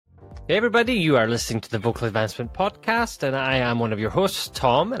Hey everybody, you are listening to the Vocal Advancement Podcast, and I am one of your hosts,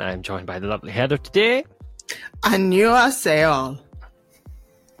 Tom, and I am joined by the lovely Heather today. 안녕하세요.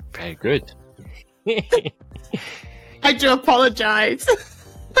 Very good. I do apologise.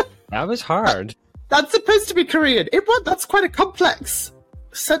 That was hard. That's supposed to be Korean. That's quite a complex.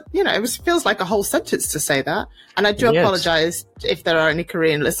 It feels like a whole sentence to say that. And I do apologise if there are any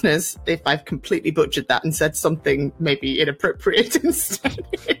Korean listeners if I've completely butchered that and said something maybe inappropriate instead.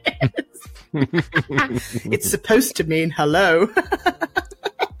 It's supposed to mean hello.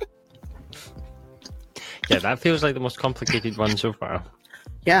 Yeah, that feels like the most complicated one so far.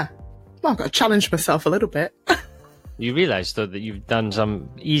 Yeah. Well, I've got to challenge myself a little bit. You realise, though, that you've done some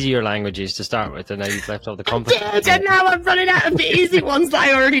easier languages to start with, and now you've left all the complicated. And now I'm running out of the easy ones that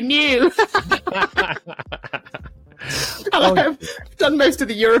I already knew. I've done most of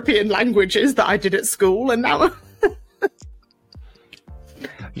the European languages that I did at school, and now...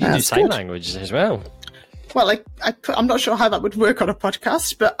 You can do sign languages as well. Well, I'm not sure how that would work on a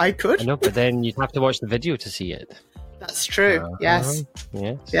podcast, but I could. I know, but then you'd have to watch the video to see it. That's true. Yes.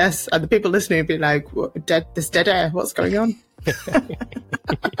 Yes. And the people listening would be like, there's dead air. What's going on?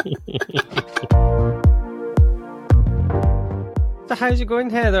 So how's it going,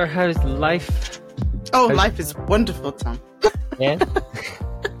 Heather? How's life? Life is wonderful, Tom. Yeah?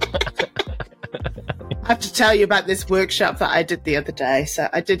 I have to tell you about this workshop that I did the other day. So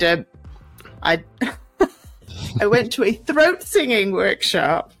I went to a throat singing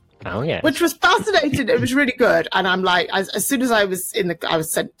workshop. Oh yeah, which was fascinating. It was really good, and I'm like, as soon as I was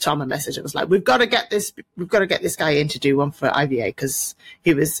sent Tom a message. It was like, we've got to get this guy in to do one for IVA because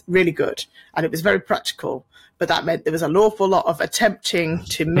he was really good, and it was very practical. But that meant there was an awful lot of attempting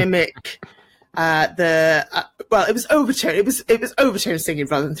to mimic it was overtone. It was overtone singing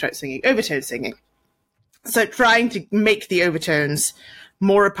rather than throat singing. Overtone singing. So trying to make the overtones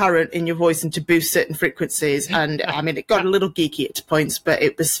more apparent in your voice and to boost certain frequencies. And I mean, it got a little geeky at points, but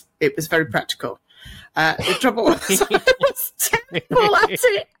it was very practical. The trouble was I was terrible at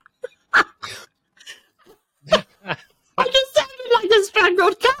it. I just sounded like a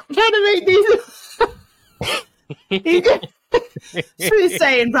strangled cat trying to make these. So he's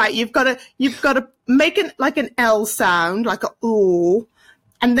saying, right, you've got to make an L sound, like a ooh,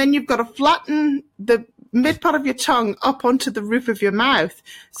 and then you've got to flatten the mid part of your tongue up onto the roof of your mouth.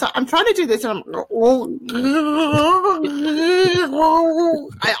 So I'm trying to do this, and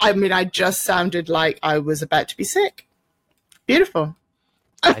I just sounded like I was about to be sick. Beautiful.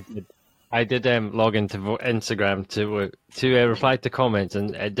 I did log into Instagram to reply to comments,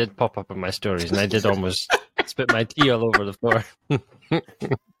 and it did pop up in my stories, and I did almost spit my tea all over the floor.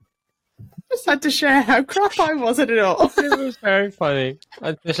 Just had to share how crap I was at it all. It was very funny,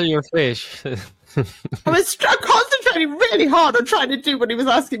 especially your face. I was concentrating really hard on trying to do what he was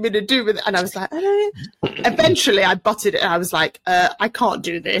asking me to do with it, and I was like, eventually I butted it, and I was like, I can't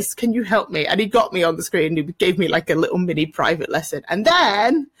do this. Can you help me? And he got me on the screen. He gave me like a little mini private lesson, and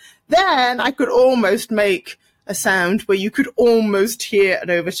then I could almost make a sound where you could almost hear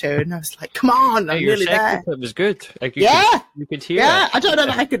an overtone. And I was like, come on, I'm nearly there. It was good. Like you could hear. Yeah, it. I don't know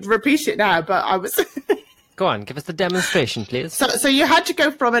that I could repeat it now, but I was. Go on, give us the demonstration, please. So you had to go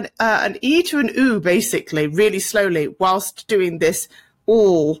from an E to an oo, basically, really slowly, whilst doing this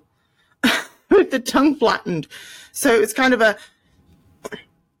all with the tongue flattened. So it's kind of a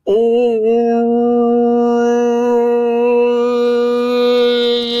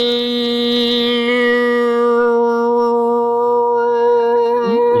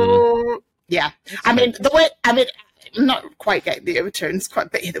Yeah. I mean, I'm not quite getting the overtones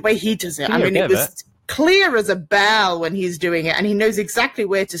quite, but the way he does it, it was clear as a bell when he's doing it, and he knows exactly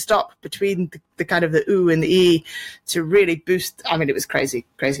where to stop between the kind of the ooh and the e to really boost. I mean, it was crazy.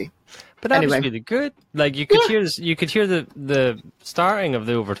 But that was really good. Like you could hear the starting of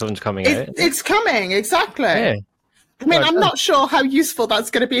the overtones coming out. It's coming, exactly. Yeah. I mean, I'm not sure how useful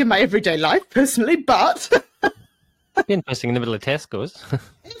that's going to be in my everyday life, personally, but it'd be interesting in the middle of Tesco's.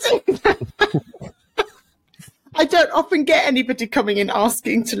 I don't often get anybody coming in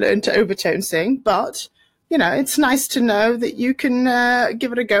asking to learn to overtone sing, but, it's nice to know that you can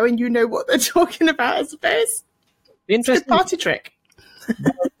give it a go and you know what they're talking about, I suppose. It's a good party trick.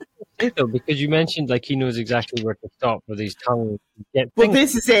 Though, because you mentioned like he knows exactly where to stop with his tongue. Well,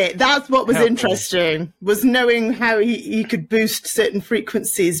 this is it. That's what was interesting, was knowing how he could boost certain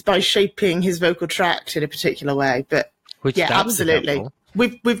frequencies by shaping his vocal tract in a particular way. But absolutely,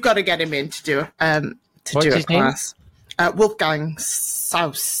 we've got to get him in to do a class. Wolfgang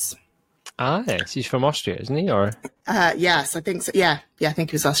Saus. Ah, yes, he's from Austria, isn't he? Or yes, I think so. Yeah, I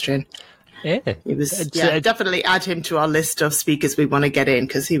think he was Austrian. Yeah. He was, definitely add him to our list of speakers we want to get in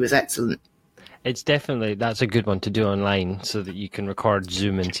because he was excellent. It's definitely, that's a good one to do online so that you can record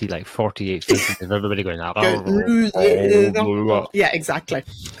Zoom and see like 48 faces of everybody going, yeah, exactly.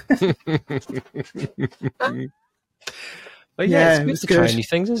 But yeah, it's good to try new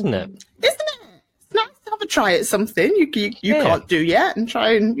things, isn't it? Isn't it? It's nice to have a try at something you can't do yet and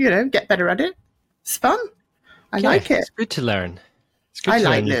try and, get better at it. It's fun. I like it. It's good to learn. I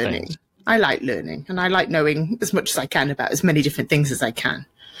like learning. I like learning, and I like knowing as much as I can about as many different things as I can.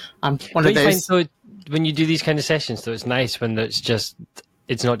 I'm one of those. Find, when you do these kind of sessions, though, it's nice when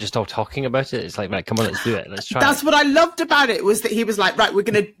it's not just all talking about it. It's like, right, come on, let's do it. Let's try. That's what I loved about it, was that he was like, right, we're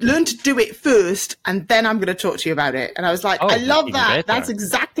going to learn to do it first, and then I'm going to talk to you about it. And I was like, I love that. Better. That's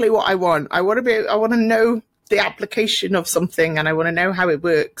exactly what I want. I want to know the application of something, and I want to know how it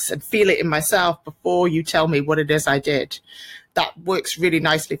works and feel it in myself before you tell me what it is I did. That works really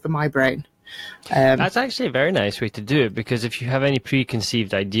nicely for my brain. That's actually a very nice way to do it, because if you have any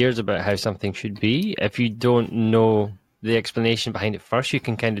preconceived ideas about how something should be, if you don't know the explanation behind it first, you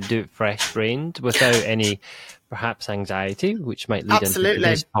can kind of do it fresh-brained without any perhaps anxiety, which might lead into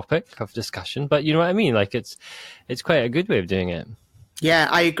today's topic of discussion. But you know what I mean? Like it's quite a good way of doing it. Yeah,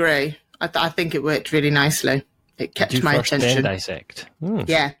 I agree. I think it worked really nicely. It kept my attention. Then dissect.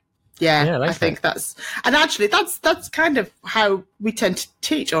 Yeah, I think that's kind of how we tend to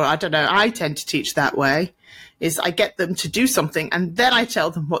teach, or I don't know, I tend to teach that way, is I get them to do something and then I tell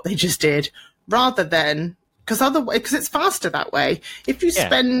them what they just did, rather than, because it's faster that way. If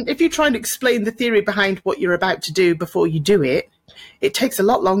you try and explain the theory behind what you're about to do before you do it, it takes a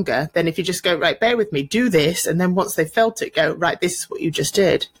lot longer than if you just go, right, bear with me, do this, and then once they've felt it, go, right, this is what you just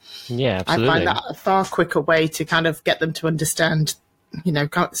did. Yeah, absolutely. I find that a far quicker way to kind of get them to understand,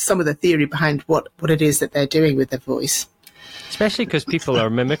 some of the theory behind what it is that they're doing with their voice. Especially because people are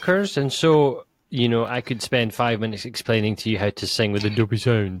mimickers, and so, I could spend 5 minutes explaining to you how to sing with a dopey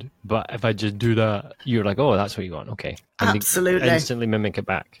sound, but if I just do that, you're like, oh, that's what you want, okay. And absolutely. they instantly mimic it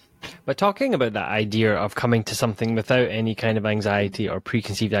back. But talking about that idea of coming to something without any kind of anxiety or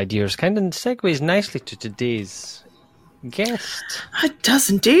preconceived ideas kind of segues nicely to today's guest. It does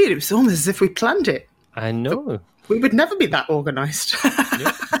indeed. It was almost as if we planned it. I know. We would never be that organised. So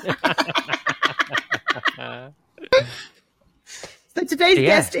today's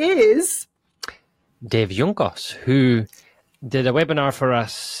guest is Dave Juncos, who did a webinar for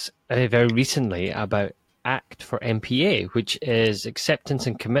us very recently about ACT for MPA, which is acceptance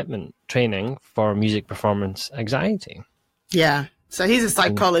and commitment training for music performance anxiety. Yeah. So he's a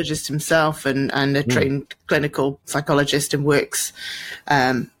psychologist himself and a trained clinical psychologist, and works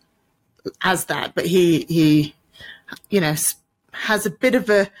as that. But he has a bit of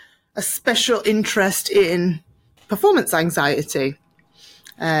a special interest in performance anxiety.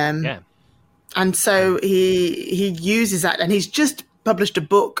 And so he uses that, and he's just published a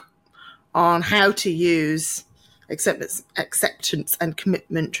book on how to use acceptance and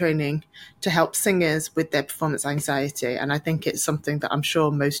commitment training to help singers with their performance anxiety. And I think it's something that I'm sure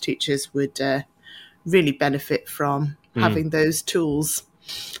most teachers would really benefit from, having those tools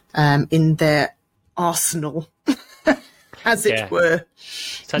in their arsenal, as it were.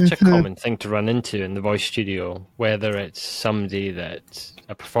 Such a common thing to run into in the voice studio, whether it's somebody that's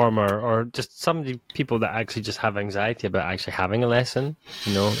a performer or just people that actually just have anxiety about actually having a lesson.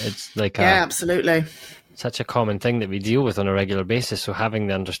 It's like absolutely. Such a common thing that we deal with on a regular basis. So having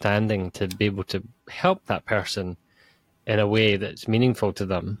the understanding to be able to help that person in a way that's meaningful to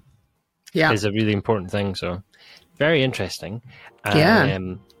them is a really important thing. So very interesting.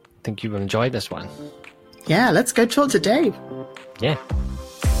 I think you will enjoy this one. Yeah, let's go talk to Dave. Yeah.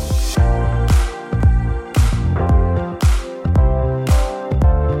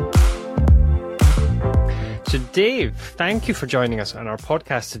 So Dave, thank you for joining us on our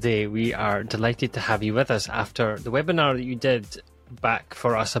podcast today. We are delighted to have you with us after the webinar that you did back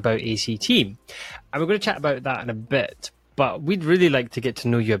for us about ACT. And we're going to chat about that in a bit, but we'd really like to get to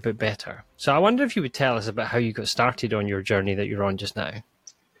know you a bit better. So I wonder if you would tell us about how you got started on your journey that you're on just now.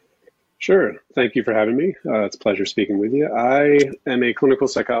 Sure. Thank you for having me. It's a pleasure speaking with you. I am a clinical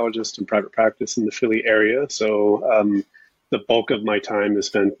psychologist in private practice in the Philly area. So the bulk of my time is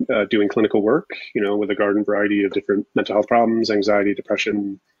spent doing clinical work, with a garden variety of different mental health problems, anxiety,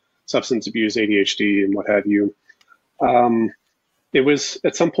 depression, substance abuse, ADHD, and what have you. It was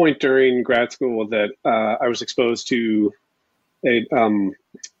at some point during grad school that I was exposed to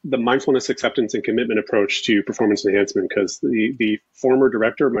the mindfulness, acceptance, and commitment approach to performance enhancement, because the former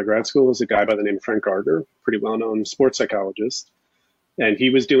director of my grad school is a guy by the name of Frank Gardner, pretty well-known sports psychologist. And he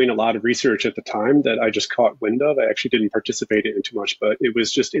was doing a lot of research at the time that I just caught wind of. I actually didn't participate in it too much, but it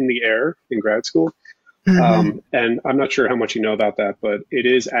was just in the air in grad school. And I'm not sure how much you know about that, but it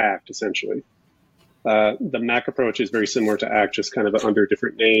is ACT essentially. The MAC approach is very similar to ACT, just kind of under a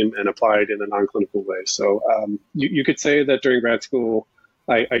different name and applied in a non-clinical way. So you could say that during grad school,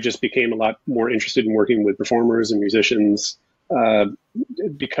 I just became a lot more interested in working with performers and musicians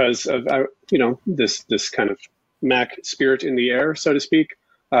because of this kind of MAC spirit in the air, so to speak.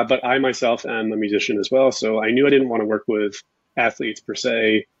 But I myself am a musician as well, so I knew I didn't want to work with athletes per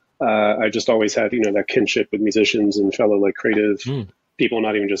se. I just always had that kinship with musicians and fellow creative people,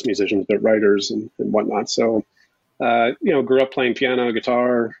 not even just musicians, but writers and whatnot. So, grew up playing piano,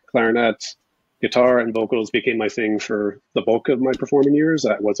 guitar, clarinet, guitar, and vocals became my thing for the bulk of my performing years.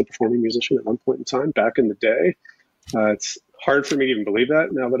 I was a performing musician at one point in time back in the day. It's hard for me to even believe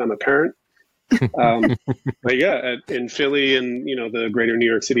that now that I'm a parent. But yeah, in Philly and the greater New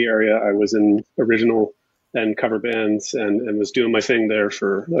York City area, I was in original and cover bands and was doing my thing there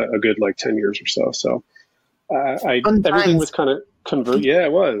for a good 10 years or so. So everything was kind of Yeah,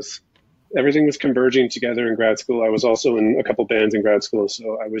 it was. Everything was converging together in grad school. I was also in a couple bands in grad school,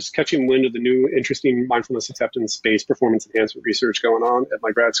 so I was catching wind of the new, interesting mindfulness acceptance-based performance enhancement research going on at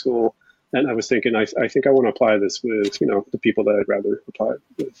my grad school, and I was thinking, I think I want to apply this with the people that I'd rather apply it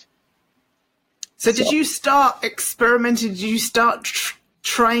with. So did you start experimenting? Did you start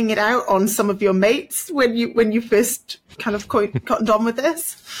trying it out on some of your mates when you first kind of cottoned on with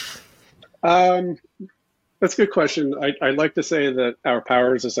this? That's a good question. I like to say that our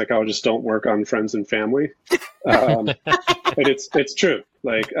powers as psychologists don't work on friends and family. And it's true.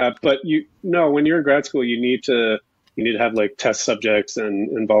 But when you're in grad school, you need to have test subjects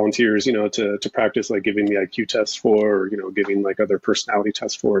and volunteers, to practice giving the IQ tests for, or, giving other personality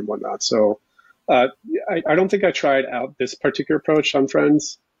tests for and whatnot. So I don't think I tried out this particular approach on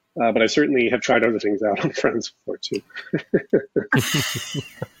friends, but I certainly have tried other things out on friends before too.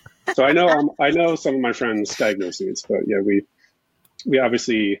 So I know some of my friends' diagnoses, but yeah, we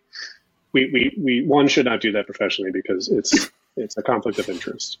obviously we one should not do that professionally because it's a conflict of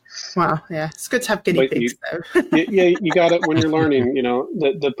interest. Wow, yeah, it's good to have guinea pigs though. You got it when you're learning.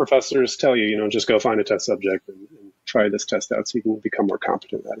 The professors tell you, just go find a test subject and try this test out so you can become more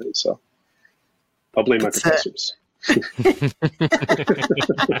competent at it. So I'll blame my professors.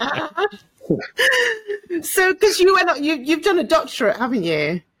 So, because you've done a doctorate, haven't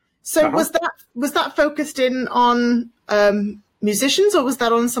you? So was that focused in on musicians, or was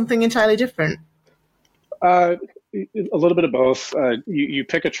that on something entirely different? A little bit of both. You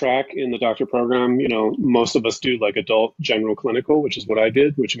pick a track in the doctor program. Most of us do adult general clinical, which is what I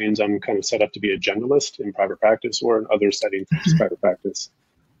did, which means I'm kind of set up to be a generalist in private practice or in other settings, such as private practice.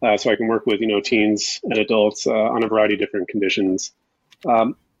 So I can work with teens and adults on a variety of different conditions.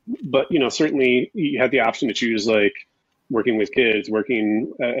 But certainly you had the option to choose working with kids,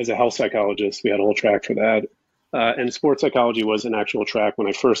 working as a health psychologist. We had a whole track for that. And sports psychology was an actual track when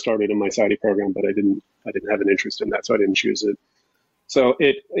I first started in my PsyD program, but I didn't have an interest in that, so I didn't choose it. So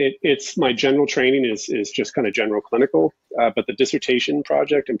it's my general training is just kind of general clinical, but the dissertation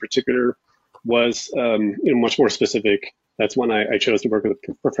project in particular was much more specific. That's when I chose to work with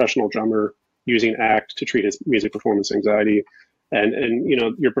a professional drummer using ACT to treat his music performance anxiety. And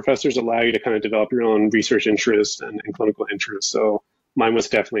your professors allow you to kind of develop your own research interests and clinical interests. So mine was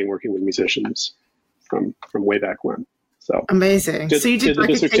definitely working with musicians from way back when. So amazing. So you did a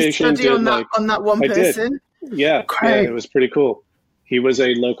case study on that one person? I did. Yeah, it was pretty cool. He was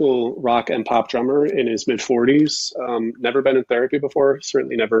a local rock and pop drummer in his mid 40s. Never been in therapy before.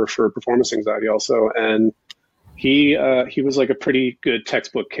 Certainly never for performance anxiety also. And he was a pretty good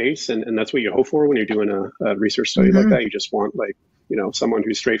textbook case, and that's what you hope for when you're doing a research study like that. You just want someone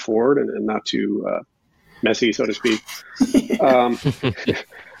who's straightforward and not too messy, so to speak.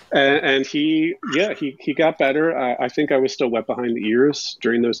 And he got better. I think I was still wet behind the ears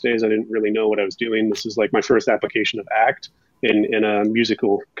during those days. I didn't really know what I was doing. This is my first application of ACT in a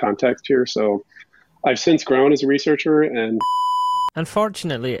musical context here. So I've since grown as a researcher and.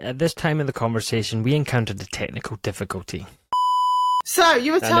 Unfortunately, at this time in the conversation, we encountered a technical difficulty. So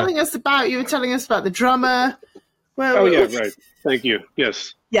you were telling us about the drummer. Yeah, right. Thank you.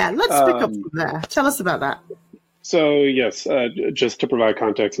 Yes. Yeah, let's pick up from there. Tell us about that. So yes, just to provide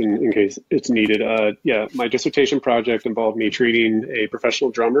context in case it's needed. My dissertation project involved me treating a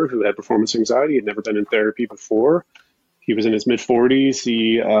professional drummer who had performance anxiety. He had never been in therapy before. He was in his mid 40s.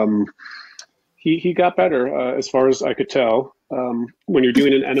 He got better as far as I could tell. When you're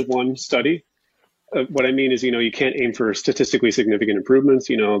doing an N of 1 study, what I mean is, you can't aim for statistically significant improvements.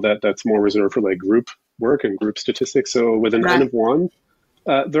 That's more reserved for group work and group statistics. So with an N of 1,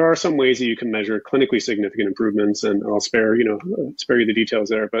 There are some ways that you can measure clinically significant improvements, and I'll spare you the details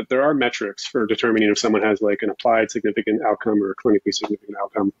there. But there are metrics for determining if someone has like an applied significant outcome or a clinically significant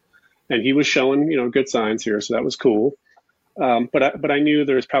outcome. And he was showing, good signs here, so that was cool. But I knew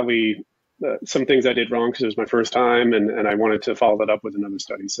there was probably some things I did wrong because it was my first time, and I wanted to follow that up with another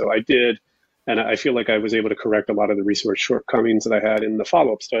study. So I did, and I feel like I was able to correct a lot of the research shortcomings that I had in the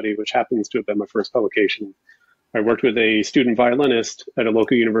follow-up study, which happens to have been my first publication. I worked with a student violinist at a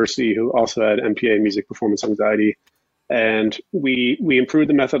local university who also had MPA, music performance anxiety, and we improved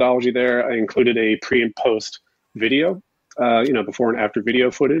the methodology there. I included a pre and post video, before and after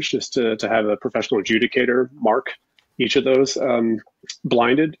video footage, just to have a professional adjudicator mark each of those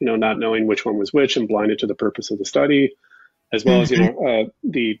blinded, not knowing which one was which, and blinded to the purpose of the study, as well as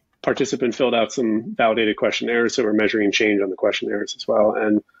the participant filled out some validated questionnaires, so we're measuring change on the questionnaires as well.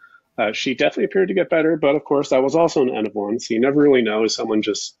 And she definitely appeared to get better, but of course that was also an N of one. So you never really know, is someone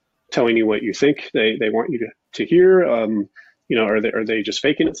just telling you what you think they want you to hear? Are they just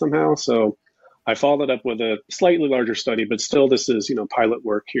faking it somehow? So I followed up with a slightly larger study, but still this is, pilot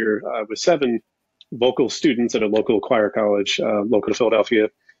work here with 7 vocal students at a local choir college, local to Philadelphia.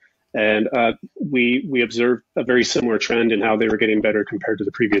 And we observed a very similar trend in how they were getting better compared to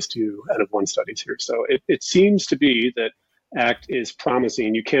the previous 2 N of one studies here. So it seems to be that ACT is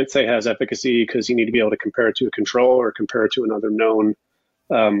promising. You can't say it has efficacy because you need to be able to compare it to a control or compare it to another known,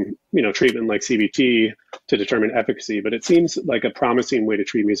 treatment like CBT to determine efficacy. But it seems like a promising way to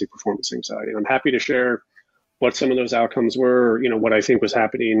treat music performance anxiety. And I'm happy to share what some of those outcomes were, what I think was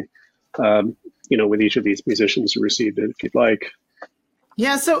happening, with each of these musicians who received it, if you'd like.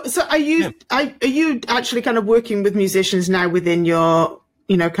 Yeah. So are you actually kind of working with musicians now within your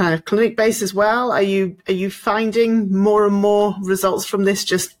kind of clinic base as well? Are you finding more and more results from this,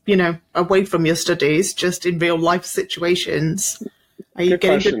 just, away from your studies, just in real life situations? Are you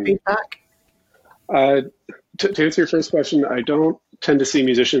getting good feedback? To answer your first question, I don't tend to see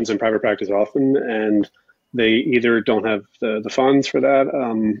musicians in private practice often, and they either don't have the funds for that,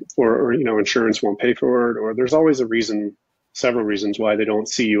 or insurance won't pay for it, or there's always several reasons why they don't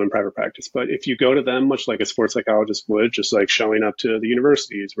see you in private practice. But if you go to them, much like a sports psychologist would, just like showing up to the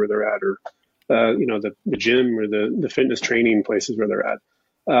universities where they're at, or the gym or the fitness training places where they're at,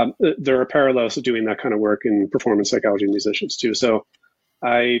 there are parallels to doing that kind of work in performance psychology and musicians too. So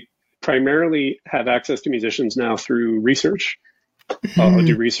I primarily have access to musicians now through research. I'll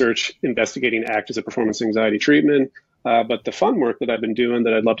do research investigating ACT as a performance anxiety treatment. But the fun work that I've been doing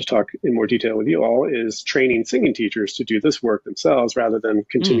that I'd love to talk in more detail with you all is training singing teachers to do this work themselves rather than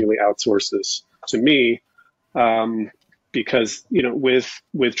continually outsource this to me. Because,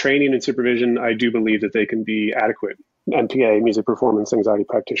 with training and supervision, I do believe that they can be adequate MPA, music performance anxiety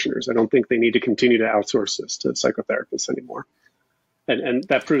practitioners. I don't think they need to continue to outsource this to psychotherapists anymore. And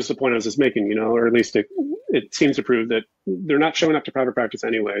that proves the point I was just making, or at least it seems to prove that they're not showing up to private practice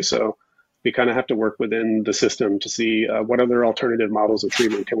anyway. So we kind of have to work within the system to see what other alternative models of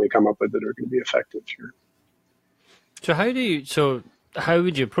treatment can we come up with that are going to be effective here. So how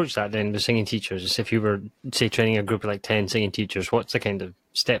would you approach that then with singing teachers? If you were, say, training a group of like 10 singing teachers, what's the kind of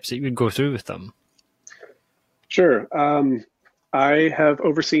steps that you would go through with them? Sure. I have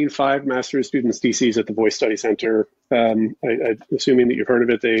overseen 5 master's students DCs at the Voice Study Center. Assuming that you've heard of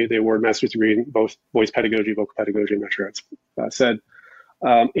it, they award master's degree in both voice pedagogy, vocal pedagogy, I'm not sure it's said.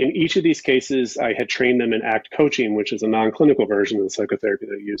 In each of these cases, I had trained them in ACT coaching, which is a non-clinical version of the psychotherapy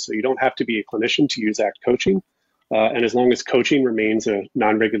that I use. So you don't have to be a clinician to use ACT coaching. And as long as coaching remains a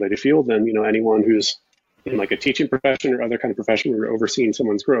non-regulated field, then anyone who's in like a teaching profession or other kind of profession where overseeing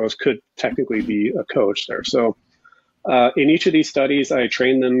someone's growth could technically be a coach there. So in each of these studies, I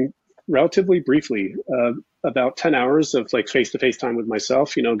trained them relatively briefly, about 10 hours of like face-to-face time with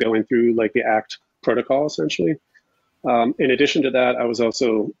myself, going through like the ACT protocol essentially. In addition to that, I was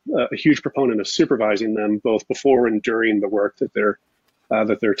also a huge proponent of supervising them both before and during the work that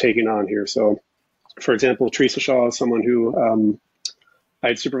they're taking on here. So, for example, Teresa Shaw is someone who I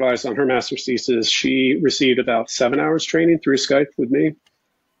had supervised on her master's thesis. She received about 7 hours training through Skype with me.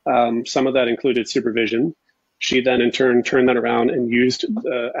 Some of that included supervision. She then, in turn, turned that around and used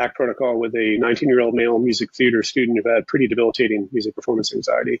the ACT protocol with a 19-year-old male music theater student who had pretty debilitating music performance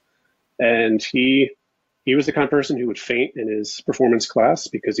anxiety, and he was the kind of person who would faint in his performance class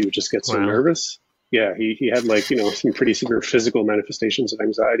because he would just get so nervous. Yeah, he had like, some pretty severe physical manifestations of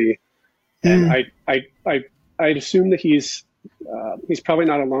anxiety. And I'd assume that he's probably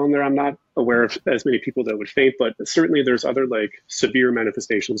not alone there. I'm not aware of as many people that would faint, but certainly there's other like severe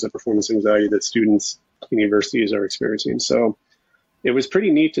manifestations of performance anxiety that students in universities are experiencing. So it was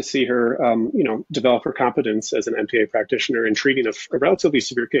pretty neat to see her, develop her competence as an MPA practitioner in treating a relatively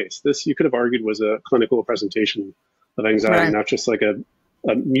severe case. This, you could have argued, was a clinical presentation of anxiety, Right. not just like a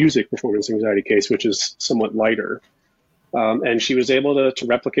music performance anxiety case, which is somewhat lighter. And she was able to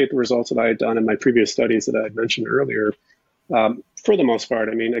replicate the results that I had done in my previous studies that I had mentioned earlier. For the most part,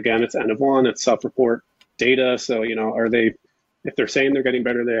 I mean, again, it's N of 1, it's self-report data. So, if they're saying they're getting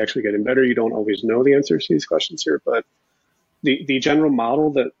better, they're actually getting better. You don't always know the answers to these questions here, but the general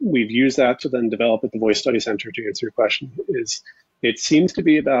model that we've used that to then develop at the Voice Study Center to answer your question is it seems to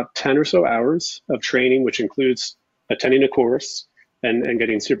be about 10 or so hours of training, which includes attending a course and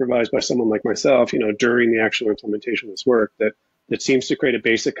getting supervised by someone like myself, during the actual implementation of this work that seems to create a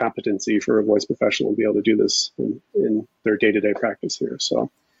basic competency for a voice professional to be able to do this in their day-to-day practice here. So,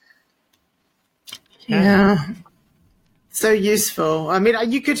 Yeah. So useful. I mean,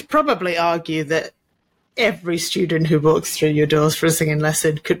 you could probably argue that every student who walks through your doors for a singing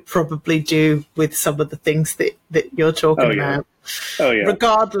lesson could probably do with some of the things that you're talking about. Oh, yeah.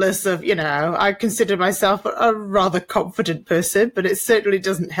 Regardless of, I consider myself a rather confident person, but it certainly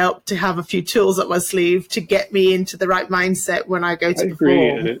doesn't help to have a few tools up my sleeve to get me into the right mindset when I go to perform. I agree,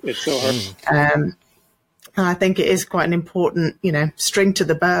 and it's so hard. I think it is quite an important, string to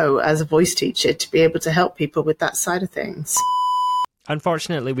the bow as a voice teacher to be able to help people with that side of things.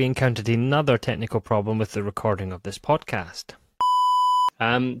 Unfortunately, we encountered another technical problem with the recording of this podcast.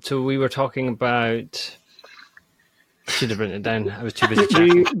 So we were talking about... Should have written it down. I was too busy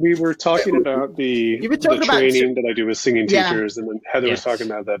chatting. We were talking about the training that I do with singing teachers, and then Heather was talking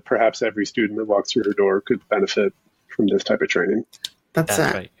about that perhaps every student that walks through her door could benefit from this type of training. That's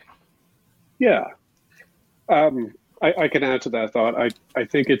right. Yeah. I can add to that thought. I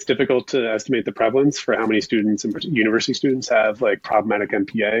think it's difficult to estimate the prevalence for how many students, and university students, have like problematic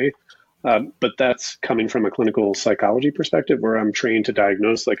MPA. But that's coming from a clinical psychology perspective, where I'm trained to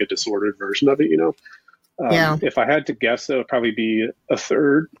diagnose like a disordered version of it, If I had to guess, it would probably be a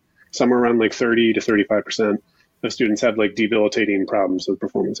third, somewhere around like 30 to 35% of students have like debilitating problems with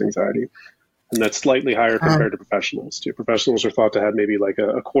performance anxiety. And that's slightly higher compared to professionals too. Professionals are thought to have maybe like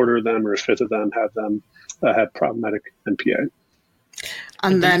a quarter of them or a fifth of them have problematic NPA.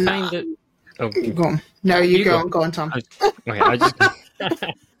 And then go on. No, you go on. Go on, Tom.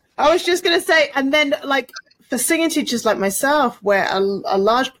 I was just going to say, and then like for singing teachers like myself, where a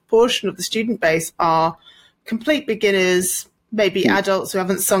large proportion of the student base are complete beginners, maybe adults who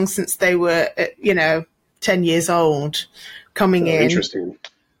haven't sung since they were, 10 years old, coming in. Interesting.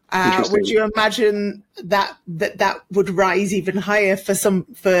 Would you imagine that would rise even higher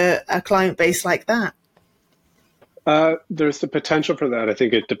for a client base like that? There's the potential for that. I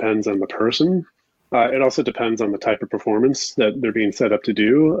think it depends on the person. It also depends on the type of performance that they're being set up to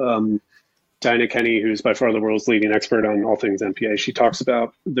do. Diana Kenny, who's by far the world's leading expert on all things MPA, she talks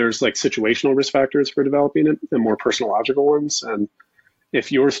about there's like situational risk factors for developing it and more personological ones. And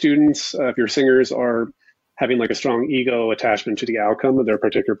if your students, if your singers are having like a strong ego attachment to the outcome of their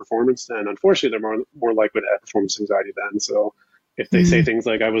particular performance, then unfortunately they're more likely to have performance anxiety then. So if they say things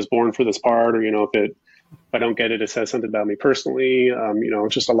like, I was born for this part, or, if I don't get it, it says something about me personally,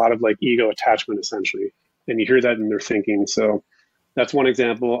 just a lot of like ego attachment essentially. And you hear that in their thinking. So that's one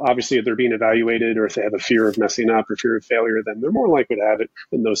example. Obviously, if they're being evaluated or if they have a fear of messing up or fear of failure, then they're more likely to have it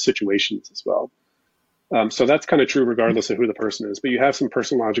in those situations as well. So that's kind of true regardless of who the person is. But you have some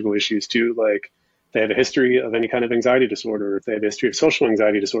personological issues too, like they have a history of any kind of anxiety disorder, if they have a history of social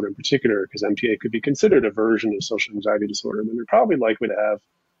anxiety disorder in particular, because MPA could be considered a version of social anxiety disorder, then they're probably likely to have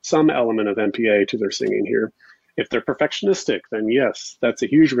some element of MPA to their singing here. If they're perfectionistic, then yes, that's a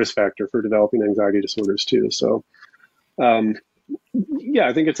huge risk factor for developing anxiety disorders too. So,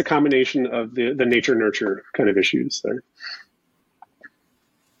 I think it's a combination of the nature-nurture kind of issues there.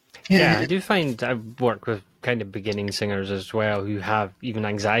 Yeah, I do find I've worked with kind of beginning singers as well who have even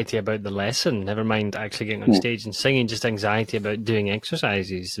anxiety about the lesson, never mind actually getting on stage and singing, just anxiety about doing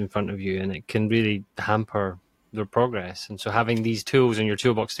exercises in front of you, and it can really hamper their progress. And so having these tools in your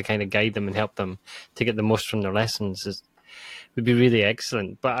toolbox to kind of guide them and help them to get the most from their lessons would be really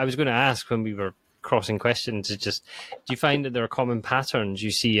excellent. But I was going to ask, when we were crossing questions, is just, do you find that there are common patterns you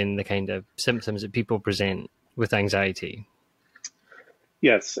see in the kind of symptoms that people present with anxiety?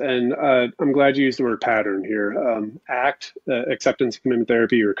 Yes, and I'm glad you used the word pattern here. ACT, acceptance and commitment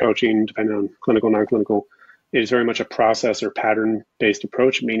therapy, or coaching, depending on clinical, non-clinical, is very much a process or pattern-based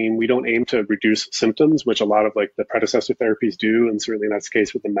approach, meaning we don't aim to reduce symptoms, which a lot of like the predecessor therapies do, and certainly that's the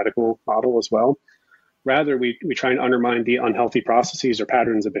case with the medical model as well. Rather, we try and undermine the unhealthy processes or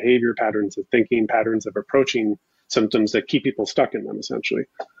patterns of behavior, patterns of thinking, patterns of approaching symptoms that keep people stuck in them, essentially.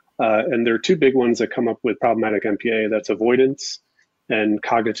 And there are two big ones that come up with problematic MPA. That's avoidance and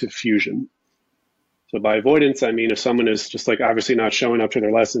cognitive fusion. So by avoidance, I mean if someone is just like obviously not showing up to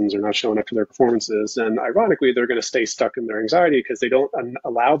their lessons or not showing up to their performances, and ironically, they're going to stay stuck in their anxiety because they don't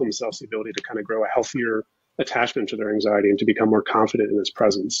allow themselves the ability to kind of grow a healthier attachment to their anxiety and to become more confident in its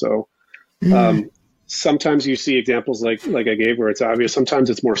presence. So sometimes you see examples like I gave where it's obvious. Sometimes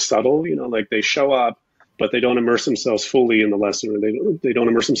it's more subtle, like they show up, but they don't immerse themselves fully in the lesson, or they don't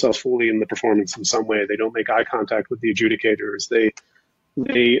immerse themselves fully in the performance in some way. They don't make eye contact with the adjudicators.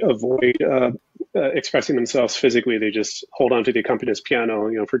 They avoid expressing themselves physically. They just hold on to the accompanist's piano,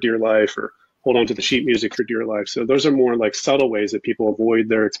 for dear life, or hold on to the sheet music for dear life. So those are more like subtle ways that people avoid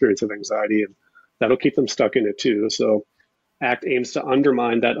their experience of anxiety, and that'll keep them stuck in it too. So ACT aims to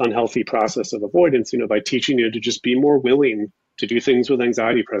undermine that unhealthy process of avoidance, by teaching you to just be more willing to do things with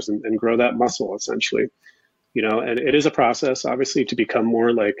anxiety present and grow that muscle, essentially. And it is a process, obviously, to become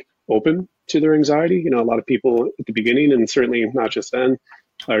more like open to their anxiety. A lot of people at the beginning, and certainly not just then,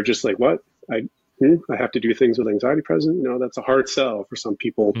 are just like, what? I have to do things with anxiety present. That's a hard sell for some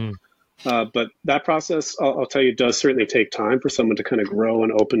people. But that process, I'll tell you, does certainly take time for someone to kind of grow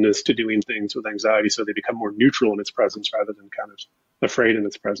an openness to doing things with anxiety, so they become more neutral in its presence rather than kind of afraid in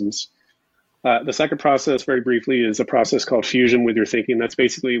its presence. The second process, very briefly, is a process called fusion with your thinking. That's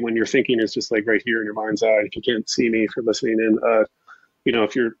basically when your thinking is just like right here in your mind's eye. If you can't see me, if you're listening in,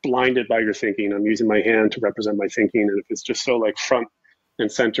 if you're blinded by your thinking, I'm using my hand to represent my thinking. And if it's just so like front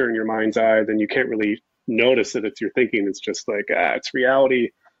and center in your mind's eye, then you can't really notice that it's your thinking. It's just like, it's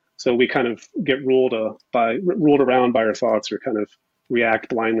reality. So we kind of get ruled around by our thoughts, or kind of react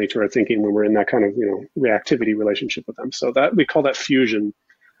blindly to our thinking when we're in that kind of, reactivity relationship with them. So that we call that fusion.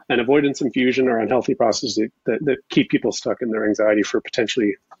 And avoidance and fusion are unhealthy processes that keep people stuck in their anxiety for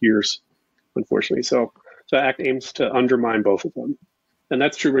potentially years, unfortunately. So ACT aims to undermine both of them. And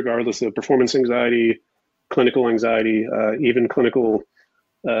that's true regardless of performance anxiety, clinical anxiety, even clinical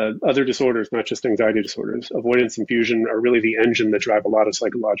other disorders, not just anxiety disorders. Avoidance and fusion are really the engine that drive a lot of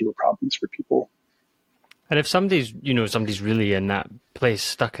psychological problems for people. And if somebody's really in that place,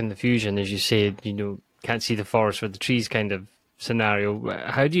 stuck in the fusion, as you say, can't see the forest for the trees kind of scenario,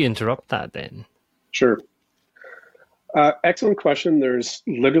 how do you interrupt that then? Sure. Excellent question. There's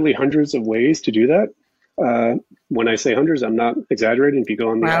literally hundreds of ways to do that. When I say hundreds, I'm not exaggerating. If you go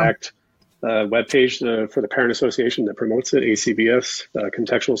on the ACT webpage for the Parent Association that promotes it, ACBS,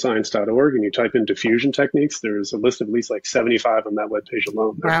 contextualscience.org, and you type in diffusion techniques, there's a list of at least like 75 on that webpage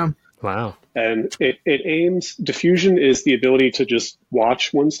alone. Wow. And it aims, diffusion is the ability to just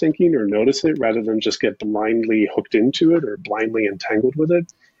watch one's thinking or notice it rather than just get blindly hooked into it or blindly entangled with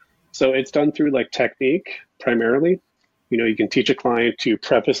it. So it's done through like technique primarily. You can teach a client to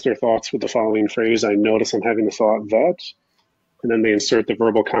preface their thoughts with the following phrase: I notice I'm having the thought that, and then they insert the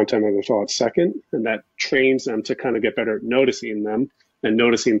verbal content of the thought second, and that trains them to kind of get better at noticing them and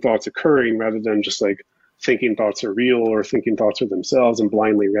noticing thoughts occurring rather than just like thinking thoughts are real or thinking thoughts are themselves and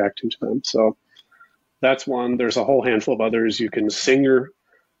blindly reacting to them. So that's one. There's a whole handful of others. You can sing your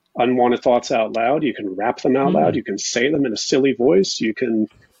unwanted thoughts out loud. You can rap them out loud. You can say them in a silly voice. You can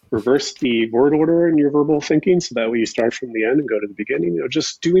reverse the word order in your verbal thinking, so that way you start from the end and go to the beginning.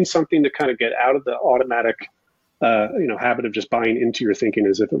 Just doing something to kind of get out of the automatic habit of just buying into your thinking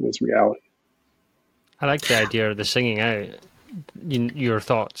as if it was reality. I like the idea of the singing out your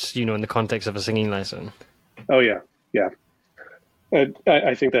thoughts, in the context of a singing lesson. Oh, yeah. Yeah.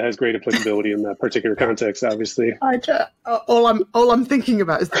 I think that has great applicability in that particular context, obviously. All I'm thinking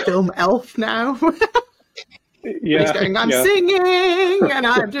about is the film Elf now. Yeah. He's going, I'm singing and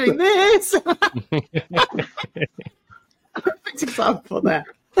I'm doing this. Perfect example there.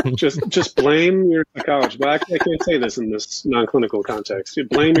 Just blame your psychologist. Well, I can't say this in this non-clinical context. You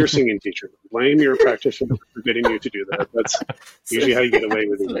blame your singing teacher. Blame your practitioner for forbidding you to do that. That's usually how you get away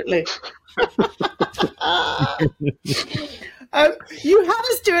with it. You had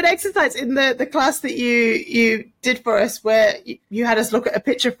us do an exercise in the class that you did for us, where you had us look at a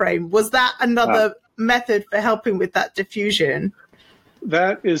picture frame. Was that another method for helping with that diffusion?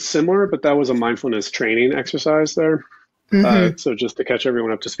 That is similar, but that was a mindfulness training exercise there. So just to catch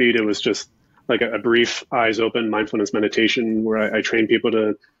everyone up to speed, it was just like a brief eyes open mindfulness meditation where I train people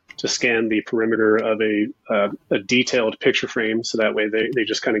to scan the perimeter of a detailed picture frame. So that way they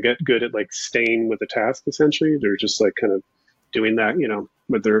just kind of get good at like staying with the task. Essentially, they're just like kind of doing that,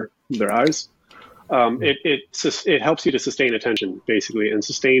 with their eyes. It helps you to sustain attention basically, and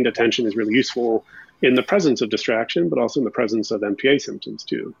sustained attention is really useful in the presence of distraction, but also in the presence of MPA symptoms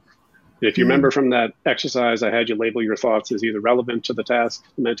too. If you remember from that exercise, I had you label your thoughts as either relevant to the task,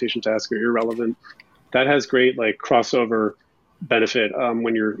 the meditation task, or irrelevant. That has great like crossover benefit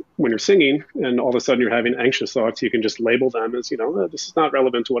when you're singing, and all of a sudden you're having anxious thoughts. You can just label them as, "Oh, this is not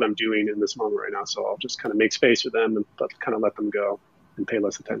relevant to what I'm doing in this moment right now, so I'll just kind of make space for them and kind of let them go and pay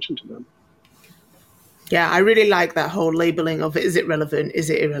less attention to them." Yeah, I really like that whole labeling of, is it relevant, is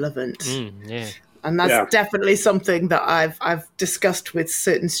it irrelevant? Yeah. And that's definitely something that I've discussed with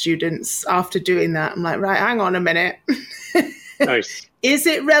certain students after doing that. I'm like, right, hang on a minute. Nice. Is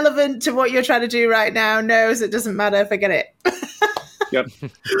it relevant to what you're trying to do right now? No, so it doesn't matter, forget it. Yep.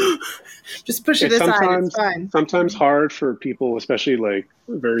 Just push it aside, it's fine. Sometimes hard for people, especially like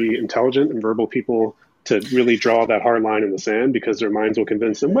very intelligent and verbal people, to really draw that hard line in the sand, because their minds will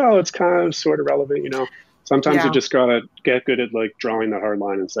convince them, well, it's kind of sort of relevant, Sometimes you just gotta get good at like drawing that hard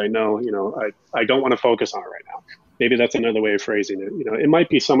line and say, no, I don't want to focus on it right now. Maybe that's another way of phrasing it. It might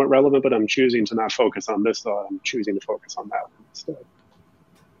be somewhat relevant, but I'm choosing to not focus on this thought. I'm choosing to focus on that one instead.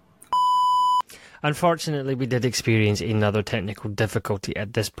 Unfortunately, we did experience another technical difficulty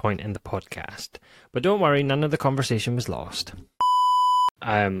at this point in the podcast. But don't worry, none of the conversation was lost.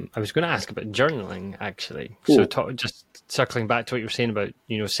 I was going to ask about journaling, actually. Cool. So just circling back to what you were saying about,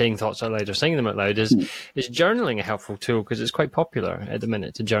 saying thoughts out loud or saying them out loud, is journaling a helpful tool? Because it's quite popular at the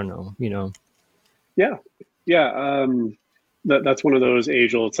minute to journal, Yeah. That's one of those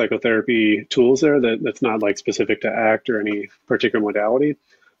age-old psychotherapy tools there that's not like specific to ACT or any particular modality.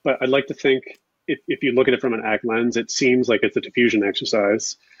 But I'd like to think, if you look at it from an ACT lens, it seems like it's a diffusion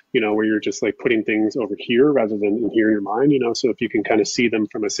exercise, where you're just like putting things over here rather than in here in your mind, So if you can kind of see them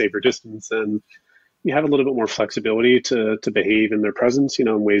from a safer distance, then you have a little bit more flexibility to behave in their presence,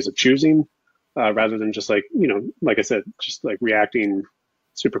 in ways of choosing, rather than just like, like I said, just like reacting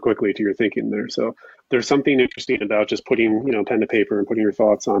super quickly to your thinking there. So there's something interesting about just putting, pen to paper and putting your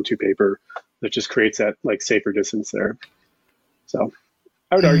thoughts onto paper that just creates that like safer distance there. So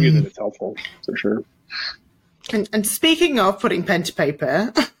I would argue that it's helpful for sure. And speaking of putting pen to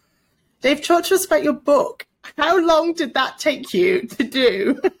paper, Dave, talk to us about your book. How long did that take you to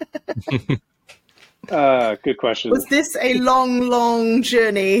do? Good question. Was this a long, long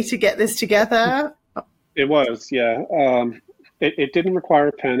journey to get this together? It was, yeah. It didn't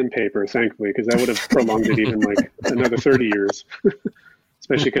require pen and paper, thankfully, because that would have prolonged it even like another 30 years,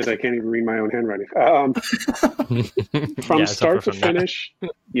 especially because I can't even read my own handwriting. From start to finish,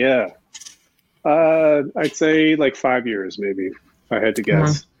 I'd say like 5 years, maybe, if I had to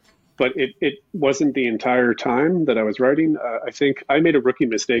guess. But it wasn't the entire time that I was writing. I think I made a rookie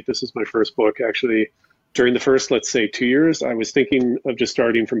mistake. This is my first book, actually. During the first, let's say, 2 years, I was thinking of just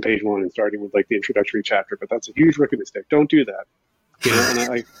starting from page 1 and starting with like the introductory chapter, but that's a huge rookie mistake. Don't do that.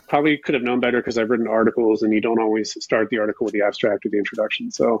 And I probably could have known better because I've written articles, and you don't always start the article with the abstract or the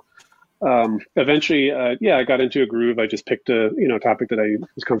introduction. So eventually, I got into a groove. I just picked a topic that I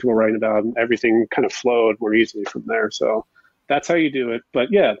was comfortable writing about, and everything kind of flowed more easily from there. So that's how you do it.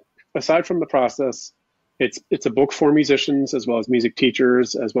 But yeah, aside from the process, it's a book for musicians as well as music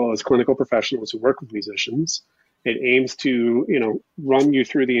teachers, as well as clinical professionals who work with musicians. It aims to, run you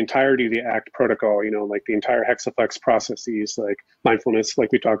through the entirety of the ACT protocol, like the entire hexaplex processes, like mindfulness,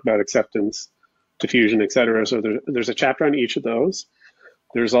 like we talked about, acceptance, diffusion, et cetera. So there's a chapter on each of those.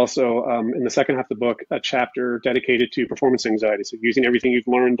 There's also, in the second half of the book, a chapter dedicated to performance anxiety. So using everything you've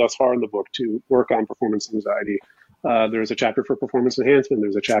learned thus far in the book to work on performance anxiety. There's a chapter for performance enhancement.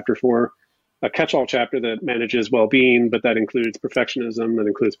 There's a chapter for a catch-all chapter that manages well-being, but that includes perfectionism, that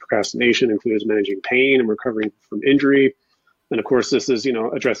includes procrastination, includes managing pain and recovering from injury. And of course, this is,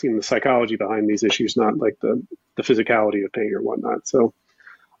 addressing the psychology behind these issues, not like the physicality of pain or whatnot. So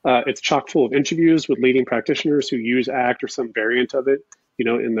it's chock full of interviews with leading practitioners who use ACT or some variant of it,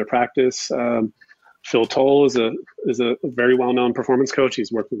 in their practice. Phil Toll is a very well-known performance coach.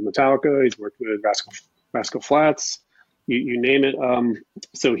 He's worked with Metallica. He's worked with Rascal Flatts. You name it.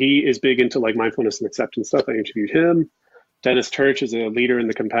 So he is big into like mindfulness and acceptance stuff. I interviewed him. Dennis Turch is a leader in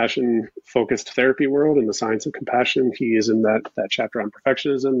the compassion-focused therapy world and the science of compassion. He is in that chapter on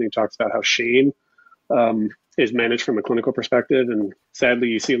perfectionism. He talks about how shame is managed from a clinical perspective. And sadly,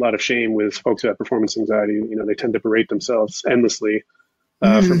 you see a lot of shame with folks who have performance anxiety. They tend to berate themselves endlessly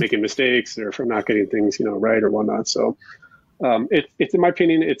for making mistakes or for not getting things, right or whatnot. So it's, in my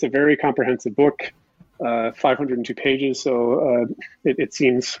opinion, it's a very comprehensive book. 502 pages, so it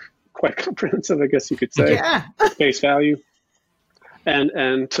seems quite comprehensive, I guess you could say, face value.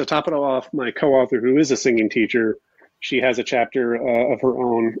 And to top it all off, my co-author, who is a singing teacher, she has a chapter of her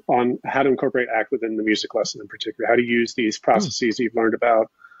own on how to incorporate ACT within the music lesson in particular, how to use these processes you've learned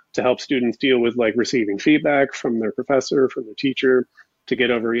about to help students deal with like receiving feedback from their professor, from their teacher, to get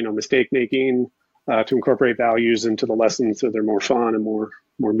over, mistake making, to incorporate values into the lessons so they're more fun and more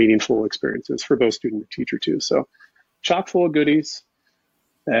meaningful experiences for both student and teacher too. So chock full of goodies,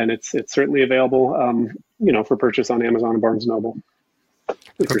 and it's certainly available, for purchase on Amazon and Barnes & Noble.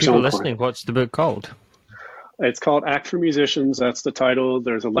 For people listening, what's the book called? It's called Act for Musicians. That's the title.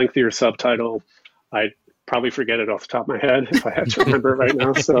 There's a lengthier subtitle. I probably forget it off the top of my head if I had to remember it right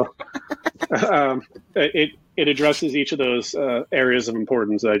now. So it addresses each of those areas of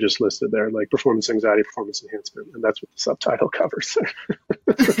importance that I just listed there, like performance anxiety, performance enhancement, and that's what the subtitle covers.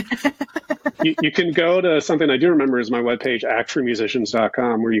 You can go to something I do remember is my webpage,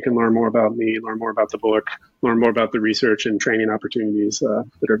 actformusicians.com, where you can learn more about me, learn more about the book, learn more about the research and training opportunities that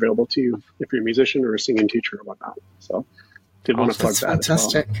are available to you if you're a musician or a singing teacher or whatnot. So did want to plug that.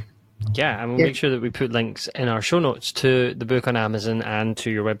 Fantastic. As well. Yeah, and we'll make sure that we put links in our show notes to the book on Amazon and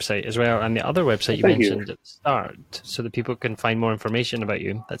to your website as well, and the other website you mentioned at the start, so that people can find more information about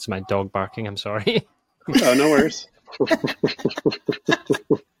you. That's my dog barking, I'm sorry. Oh, no worries.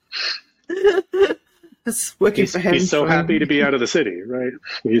 It's working for him. He's so happy to be out of the city, right?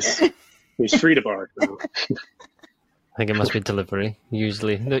 He's free to bark now. I think it must be delivery.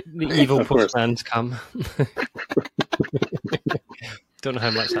 Usually, the evil postmans come. Don't know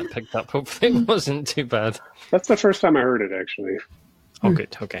how much that picked up. Hopefully, it wasn't too bad. That's the first time I heard it, actually. Oh,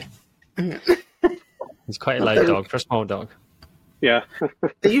 good. Okay. He's quite a loud dog for a small dog. Yeah.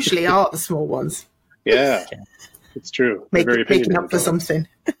 They usually are the small ones. Yeah, it's true. Making up for something.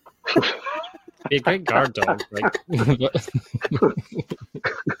 Be a great guard dog. Like.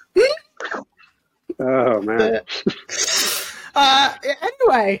 Oh, man.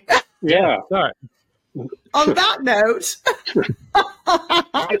 Anyway. Yeah. Sorry. On that note,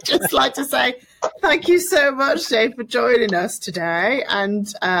 I'd just like to say thank you so much, Dave, for joining us today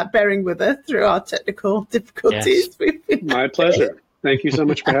and bearing with us through our technical difficulties. Yes. My pleasure. Thank you so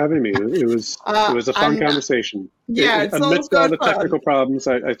much for having me. It was a fun conversation. Yeah, amidst all the technical problems,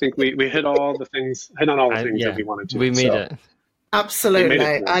 I think we hit all the things, that we wanted to. We made it.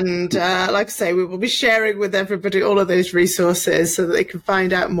 Absolutely. And like I say, we will be sharing with everybody all of those resources so that they can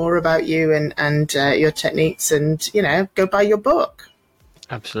find out more about you and your techniques and, go buy your book.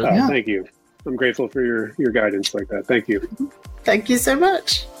 Absolutely. Thank you. I'm grateful for your guidance like that. Thank you. Thank you so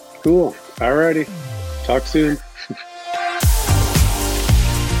much. Cool. All righty. Talk soon.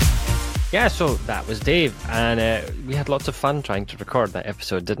 Yeah, so that was Dave, and we had lots of fun trying to record that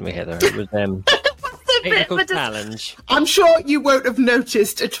episode, didn't we, Heather? It was technical challenge. I'm sure you won't have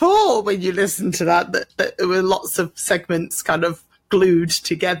noticed at all when you listened to that there were lots of segments kind of glued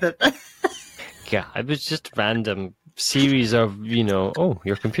together. Yeah, it was just random series of, oh,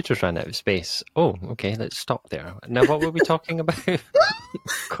 your computer's ran out of space. Oh, okay, let's stop there. Now, what were we talking about? It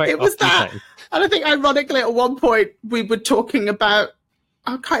was that. And I think, ironically, at one point, we were talking about,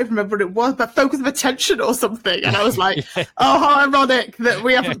 I can't even remember what it was, but focus of attention or something. And I was like, oh, how ironic that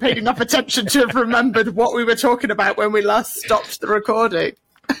we haven't paid enough attention to have remembered what we were talking about when we last stopped the recording.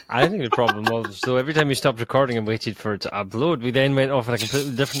 I think the problem was, so every time we stopped recording and waited for it to upload, we then went off on a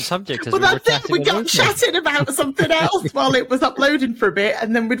completely different subject. Well, that's it. We got chatting about something else while it was uploading for a bit,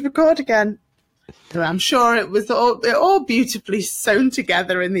 and then we'd record again. So I'm sure it was all beautifully sewn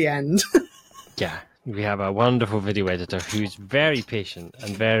together in the end. Yeah. We have a wonderful video editor who's very patient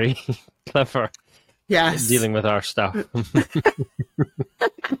and very clever. Yes. Dealing with our stuff.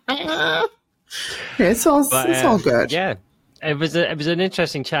 It's all good. Yeah. It was an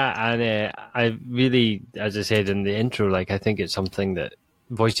interesting chat, and I really, as I said in the intro, I think it's something that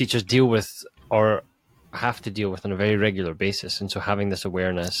voice teachers deal with or have to deal with on a very regular basis. And so having this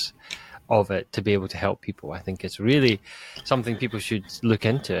awareness of it to be able to help people, I think it's really something people should look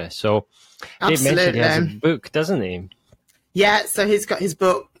into. So Dave mentioned he has a book, doesn't he? Yeah, so he's got his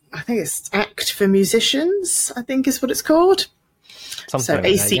book, I think it's Act for Musicians, I think is what it's called.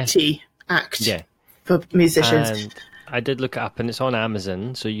 Something so like ACT, Act for Musicians. And I did look it up, and it's on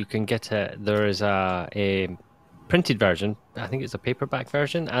Amazon, so you can get it. There is a printed version, I think it's a paperback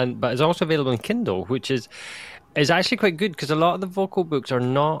version, but it's also available in Kindle, which is actually quite good, because a lot of the vocal books are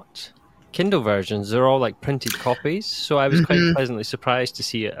not Kindle versions. They're all printed copies, so I was quite pleasantly surprised to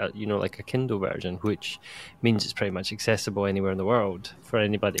see it like a Kindle version, which means it's pretty much accessible anywhere in the world for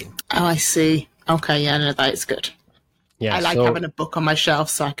anybody. Oh, I see. Okay, yeah, no, that is good. Yeah, I like having a book on my shelf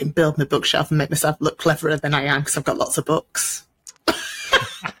so I can build my bookshelf and make myself look cleverer than I am, because I've got lots of books.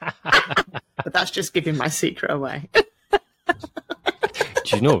 But that's just giving my secret away. Do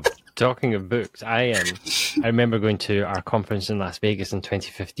you know, talking of books, I remember going to our conference in Las Vegas in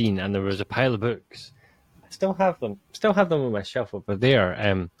 2015, and there was a pile of books. I still have them on my shelf over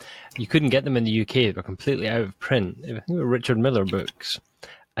there. You couldn't get them in the UK; they were completely out of print. I think they were Richard Miller books,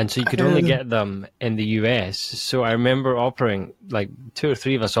 And so you could only get them in the US. So I remember offering, like 2 or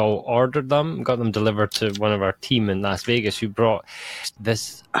 3 of us all ordered them, got them delivered to one of our team in Las Vegas who brought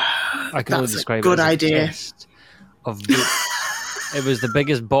this, I can only describe it as a chest of books. It was the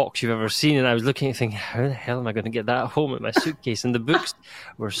biggest box you've ever seen. And I was looking at it thinking, how the hell am I going to get that home in my suitcase? And the books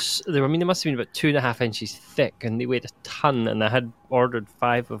were, they must have been about 2.5 inches thick and they weighed a ton. And I had ordered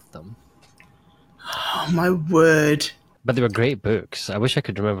 5 of them. Oh, my word. But they were great books. I wish I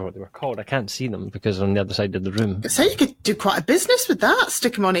could remember what they were called. I can't see them because they're on the other side of the room. So you could do quite a business with that.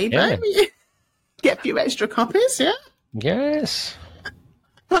 Stick them on eBay. Yeah. Get a few extra copies, yeah? Yes.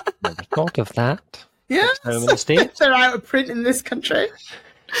 Never thought of that. Yeah. In the States. They're out of print in this country.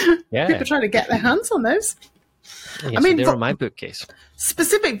 Yeah. People trying to get their hands on those. Yeah, I mean, they're on my bookcase.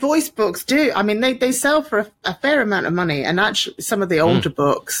 Specific voice books do. I mean, they sell for a fair amount of money. And actually, some of the older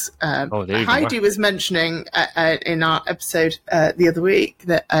books, Heidi was mentioning in our episode the other week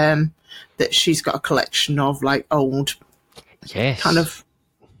that she's got a collection of like old kind of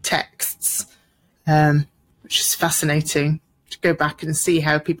texts, which is fascinating to go back and see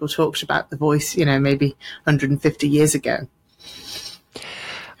how people talked about the voice, maybe 150 years ago.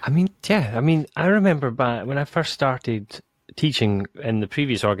 I mean, I remember back when I first started teaching in the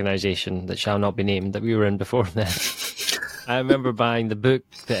previous organisation that shall not be named that we were in before then. I remember buying the book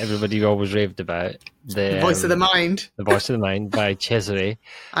that everybody always raved about. The Voice of the Mind. The Voice of the Mind by Cesare.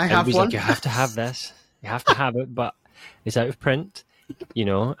 I have one. Like, you have to have this. You have to have it, but it's out of print,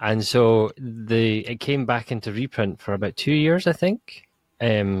 And so it came back into reprint for about 2 years, I think.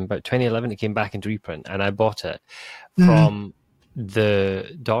 About 2011, it came back into reprint, and I bought it from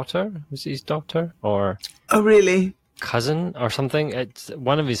the daughter. Was it his daughter or? Oh, really? Cousin or something. It's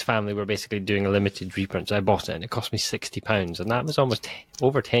one of his family were basically doing a limited reprint, so I bought it and it cost me £60, and that was almost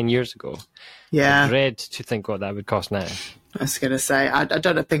over 10 years ago. Yeah. I dread to think what that would cost now. I was going to say, I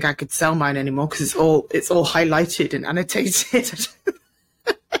don't think I could sell mine anymore because it's all highlighted and annotated.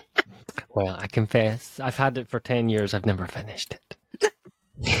 Well, I confess, I've had it for 10 years. I've never finished it.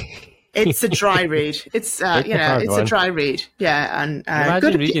 It's a dry read. It's a dry read. Yeah, and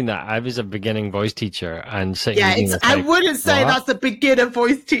imagine reading that. I was a beginning voice teacher and sitting. Yeah, I wouldn't say that's a beginner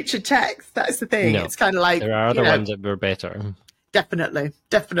voice teacher text. That's the thing. No, it's kind of like there are other ones that were better. Definitely.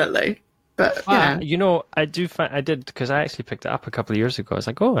 But I did because I actually picked it up a couple of years ago. I was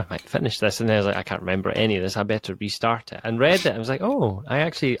like, oh, I might finish this, and then I was like, I can't remember any of this. I better restart it. And read it. I was like, oh, I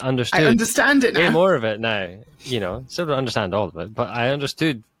actually understood. I understand it now. Way more of it now. Still don't understand all of it, but I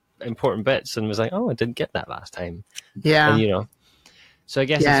understood important bits and was like, oh, I didn't get that last time. Yeah. And, so I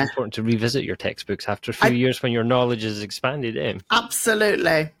guess it's important to revisit your textbooks after a few years when your knowledge is expanded in.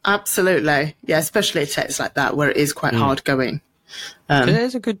 Absolutely. Yeah, especially a text like that where it is quite hard going. It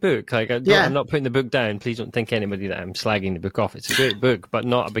is a good book. Like, I'm not putting the book down. Please don't think anybody that I'm slagging the book off. It's a great book, but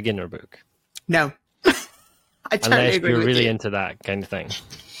not a beginner book. No. I totally Unless agree you're with really you. into that kind of thing.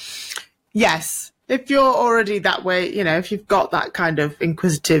 Yes. If you're already that way, if you've got that kind of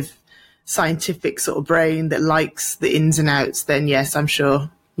inquisitive, scientific sort of brain that likes the ins and outs, then yes, I'm sure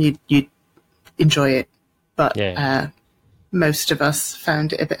you'd enjoy it. But most of us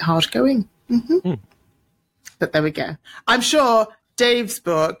found it a bit hard going. Mm-hmm. But there we go. I'm sure Dave's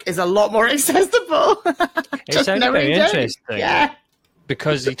book is a lot more accessible. It sounded very interesting. Yeah.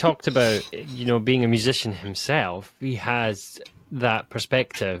 Because he talked about, being a musician himself. He has that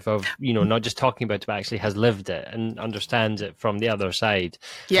perspective of, not just talking about it, but actually has lived it and understands it from the other side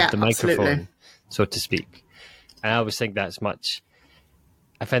of the microphone, so to speak. And I always think I find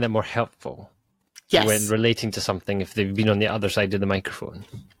that more helpful when relating to something if they've been on the other side of the microphone.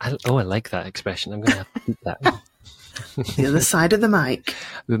 I like that expression. I'm going to have to keep that. The other side of the mic. It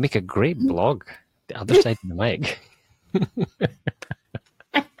would make a great blog, the other side of the mic.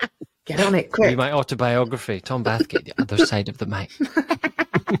 Get on it, quick. Be my autobiography, Tom Bathgate, the other side of the mic.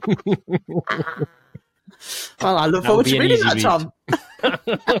 Well, I look forward to reading that, Tom.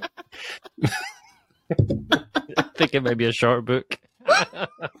 I think it might be a short book.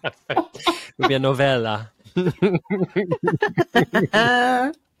 Maybe a novella. I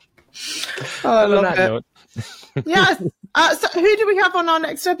love it. Yes. So who do we have on our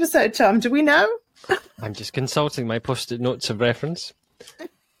next episode, Tom? Do we know? I'm just consulting my post-it notes of reference.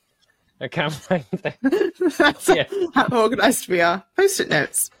 I can't find them. That's how organised we are. Post-it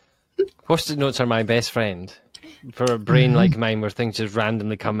notes. Post-it notes are my best friend. For a brain like mine where things just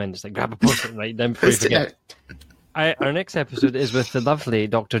randomly come in, just like grab a post-it and write down before you forget. Our next episode is with the lovely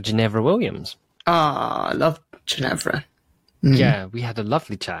Dr. Ginevra Williams. I love Ginevra. Yeah, we had a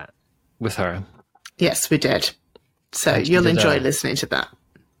lovely chat with her. Yes, we did. So you'll enjoy listening to that.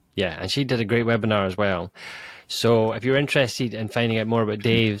 Yeah, and she did a great webinar as well. So if you're interested in finding out more about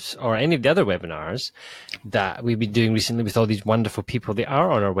Dave's or any of the other webinars that we've been doing recently with all these wonderful people, they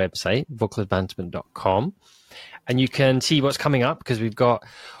are on our website, vocaladvancement.com. And you can see what's coming up because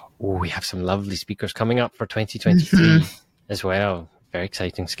we have some lovely speakers coming up for 2023 as well. Very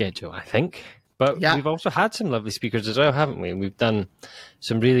exciting schedule, I think. But we've also had some lovely speakers as well, haven't we? We've done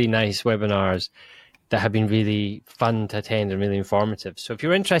some really nice webinars that have been really fun to attend and really informative. So if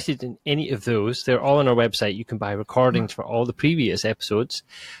you're interested in any of those, they're all on our website. You can buy recordings for all the previous episodes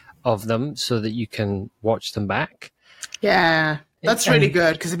of them so that you can watch them back. Yeah, that's really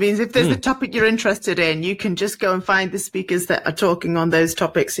good because it means if there's a topic you're interested in, you can just go and find the speakers that are talking on those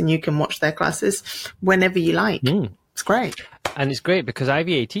topics and you can watch their classes whenever you like. It's great. And it's great because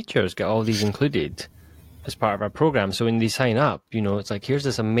IVA teachers get all these included as part of our program. So when they sign up, it's like, here's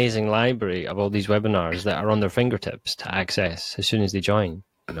this amazing library of all these webinars that are on their fingertips to access as soon as they join,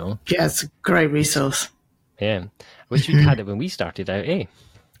 Yeah, it's a great resource. Yeah. Wish we'd had it when we started out, eh?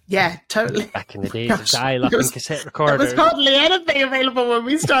 Yeah, totally. Back in the days of dial-up and cassette recorders. There was hardly anything available when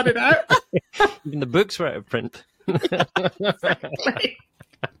we started out. Even the books were out of print. Exactly.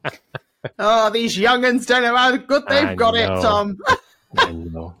 Oh, these young'uns don't know how good they've got it, Tom. I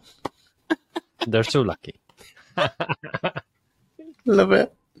know. They're so lucky. Love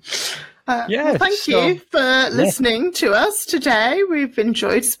it. Well, thank you for listening to us today. We've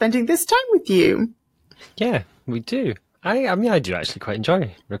enjoyed spending this time with you. Yeah, we do. I mean, I do actually quite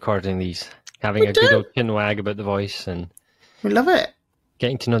enjoy recording these, having a good old chin wag about the voice, and we love it.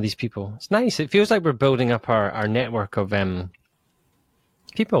 Getting to know these people. It's nice. It feels like we're building up our network of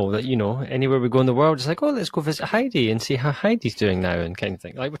people that, anywhere we go in the world, it's like, oh, let's go visit Heidi and see how Heidi's doing now and kind of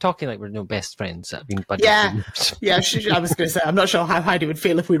thing. Like, we're talking like we're best friends that have been buddies. Yeah, I was going to say, I'm not sure how Heidi would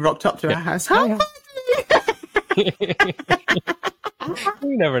feel if we rocked up to her house. Hi, Heidi!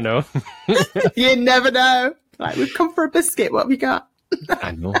 You never know. You never know. Like, we've come for a biscuit. What have you got?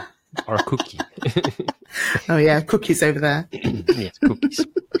 I know. Or a cookie. Oh, yeah, cookies over there. Yes, cookies.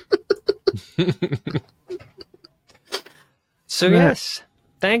 So, yes.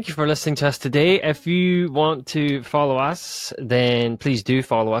 Thank you for listening to us today. If you want to follow us, then please do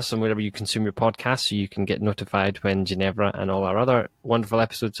follow us on wherever you consume your podcast so you can get notified when Ginevra and all our other wonderful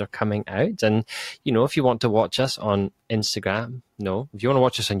episodes are coming out. And, if you want to watch us on Instagram, if you want to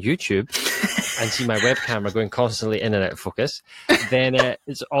watch us on YouTube and see my webcam going constantly in and out of focus, then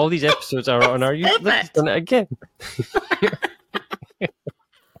it's all these episodes are on our YouTube. Let's done it again.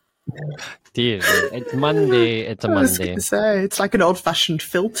 Dear, it's Monday. It's a Monday. I was going to say, it's like an old-fashioned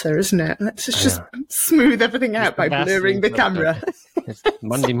filter, isn't it? Let's just smooth everything out by blurring the camera. It's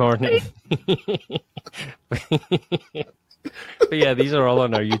Monday morning. But yeah, these are all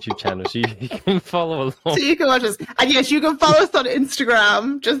on our YouTube channel, so you can follow along. So you can watch us. And yes, you can follow us on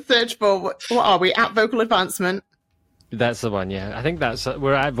Instagram. Just search for, what are we, at Vocal Advancement? That's the one, yeah. I think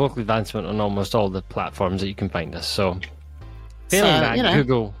we're at Vocal Advancement on almost all the platforms that you can find us, so... Failing that,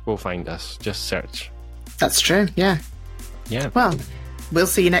 Google will find us. Just search. That's true, yeah. Yeah. Well, we'll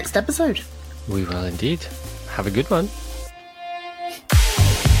see you next episode. We will indeed. Have a good one.